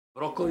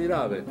Broccoli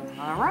rabe.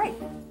 All right.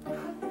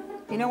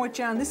 You know what,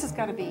 John? This has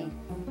got to be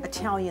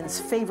Italians'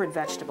 favorite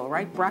vegetable,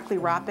 right? Broccoli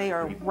rabe,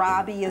 or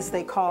rabe as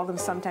they call them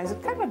sometimes.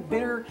 It's kind of a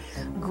bitter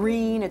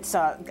green. It's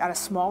got a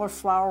smaller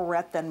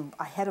flowerette than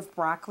a head of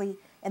broccoli.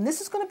 And this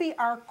is going to be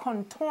our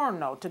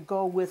contorno to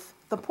go with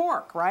the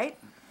pork, right?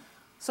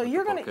 So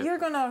you're going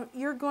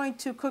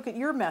to cook it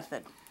your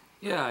method.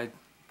 Yeah.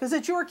 Because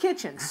it's your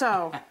kitchen.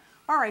 So,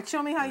 all right,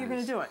 show me how you're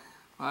going to do it.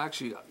 Well,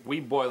 actually, we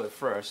boil it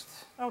first.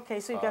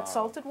 Okay, so you've got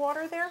salted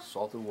water there?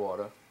 Salted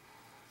water.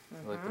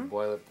 I like to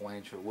boil it,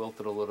 blanch it, wilt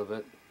it a little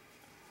bit.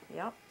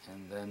 Yep.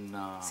 And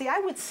then... See, I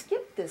would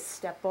skip this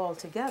step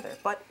altogether,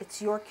 but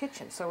it's your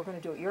kitchen, so we're going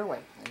to do it your way.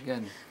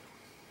 Again,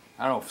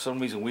 I don't know, for some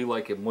reason we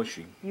like it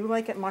mushy. You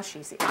like it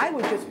mushy. See, I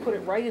would just put it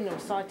right into a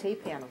saute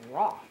pan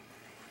raw.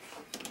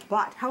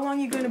 But how long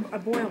are you going to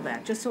boil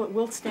that? Just so it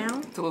wilts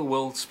down? Until it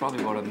wilts,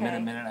 probably about a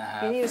minute, minute and a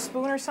half. You need a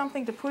spoon or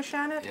something to push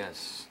on it?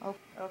 Yes. Oh,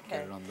 okay.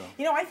 Get it on the...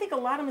 You know, I think a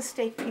lot of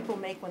mistake people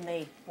make when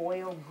they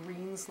boil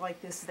greens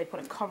like this is they put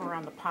a cover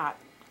on the pot.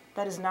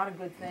 That is not a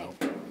good thing.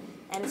 Nope.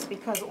 And it's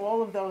because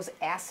all of those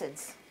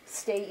acids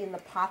stay in the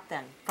pot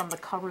then. From the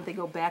cover, they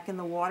go back in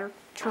the water,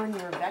 turn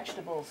your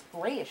vegetables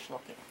grayish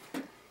looking.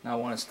 Now I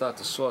want to start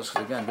the sauce,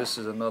 because again, this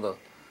is another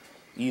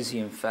easy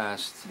and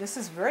fast. This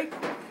is very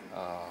quick.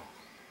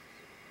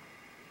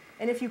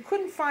 And if you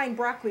couldn't find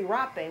broccoli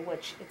rabe,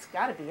 which it's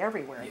got to be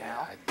everywhere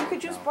now, you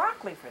could use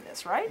broccoli for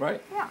this, right?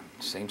 Right. Yeah.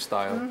 Same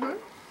style.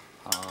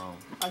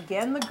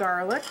 Again, the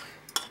garlic.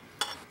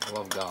 I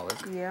love garlic.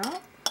 Yeah.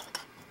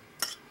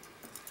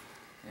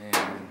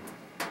 And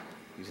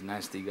these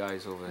nasty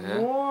guys over here.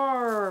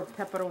 More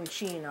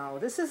pepperoncino.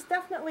 This is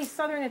definitely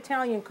Southern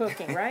Italian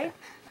cooking, right?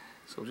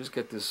 So just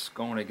get this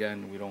going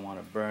again. We don't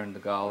want to burn the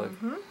garlic.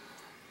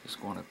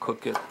 Just want to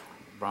cook it,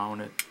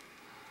 brown it.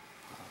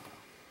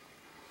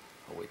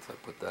 I'll wait till I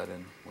put that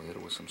in. We'll hit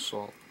it with some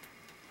salt.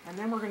 And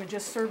then we're going to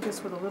just serve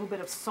this with a little bit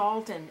of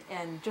salt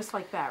and just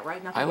like that,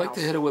 right? Nothing I like else.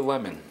 to hit it with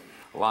lemon.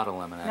 A lot of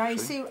lemon, actually. Now, you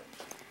see,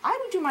 I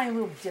would do mine a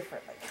little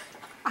differently.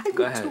 I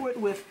would do it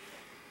with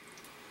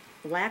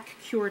black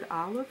cured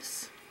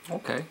olives.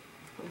 Okay.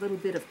 A little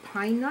bit of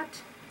pine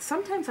nut.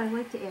 Sometimes I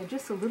like to add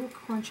just a little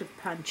crunch of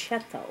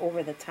pancetta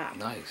over the top.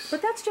 Nice.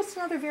 But that's just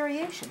another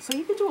variation. So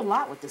you can do a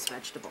lot with this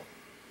vegetable.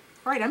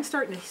 All right, I'm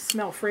starting to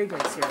smell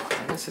fragrance here.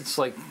 I guess it's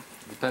like,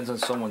 depends on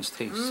someone's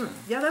taste.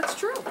 Yeah, that's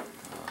true.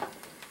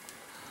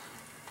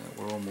 Yeah,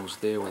 we're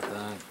almost there with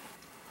that.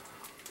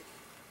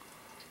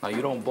 Now,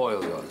 you don't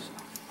boil yours.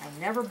 I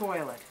never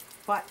boil it,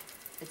 but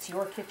it's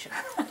your kitchen.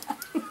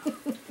 Here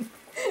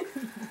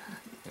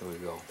we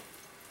go.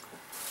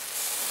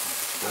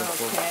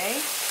 Okay.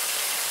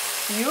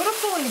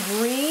 Beautiful and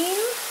green.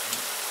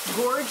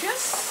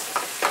 Gorgeous.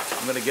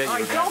 I'm going to get you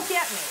again. Don't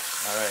get me.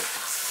 All right.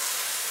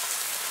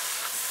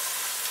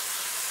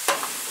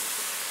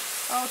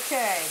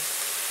 Okay.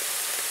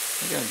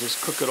 Again,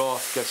 just cook it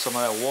off. Get some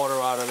of that water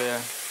out of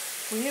there.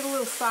 We need a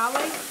little sale.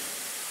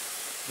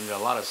 You need a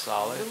lot of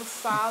sale. A little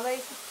sale.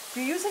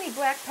 Do you use any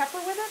black pepper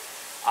with it?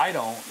 I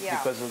don't,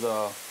 because of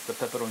the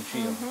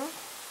pepperoncino.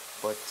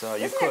 But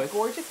you Isn't could. that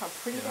gorgeous how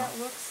pretty that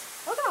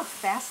looks? Look how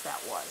fast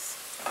that was.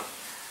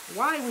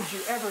 Why would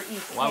you ever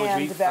eat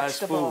canned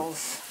vegetables?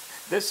 Fast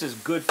food? This is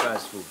good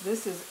fast food.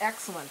 This is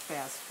excellent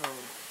fast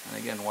food. And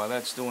again, while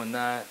that's doing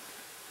that,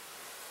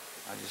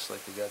 I just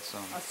like to get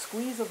some... A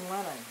squeeze of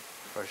lemon.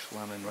 Fresh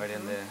lemon right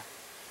in there.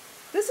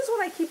 This is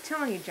what I keep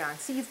telling you, John.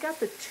 See, you've got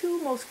the two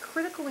most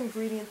critical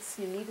ingredients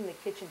you need in the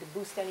kitchen to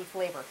boost any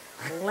flavor.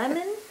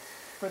 Lemon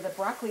for the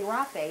broccoli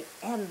rabe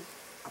and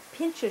a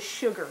pinch of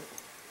sugar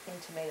in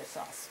tomato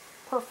sauce.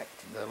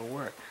 Perfect. That'll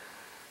work.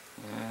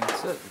 And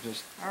that's it.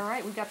 Just... All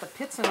right, we got the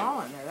pits and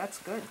all in there. That's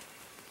good.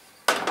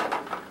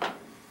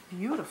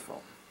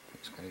 Beautiful.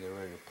 Just gotta get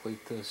ready to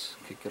plate this.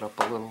 Kick it up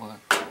a little.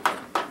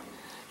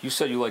 You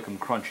said you like them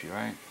crunchy,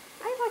 right?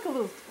 I like a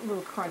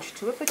little crunch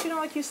to it, but you know,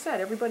 like you said,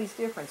 everybody's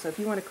different. So if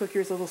you want to cook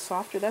yours a little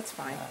softer, that's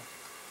fine.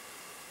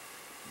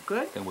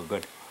 Good? Then we're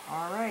good.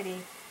 All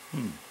righty.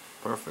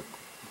 Perfect,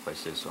 if I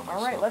say so myself.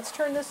 All right, let's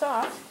turn this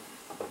off.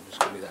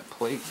 Just give me that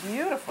plate.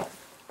 Beautiful.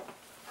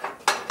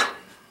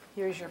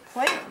 Here's your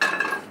plate.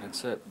 And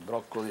that's it.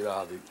 Broccoli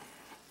rabe.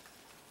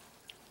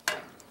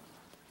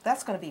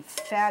 That's going to be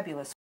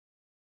fabulous.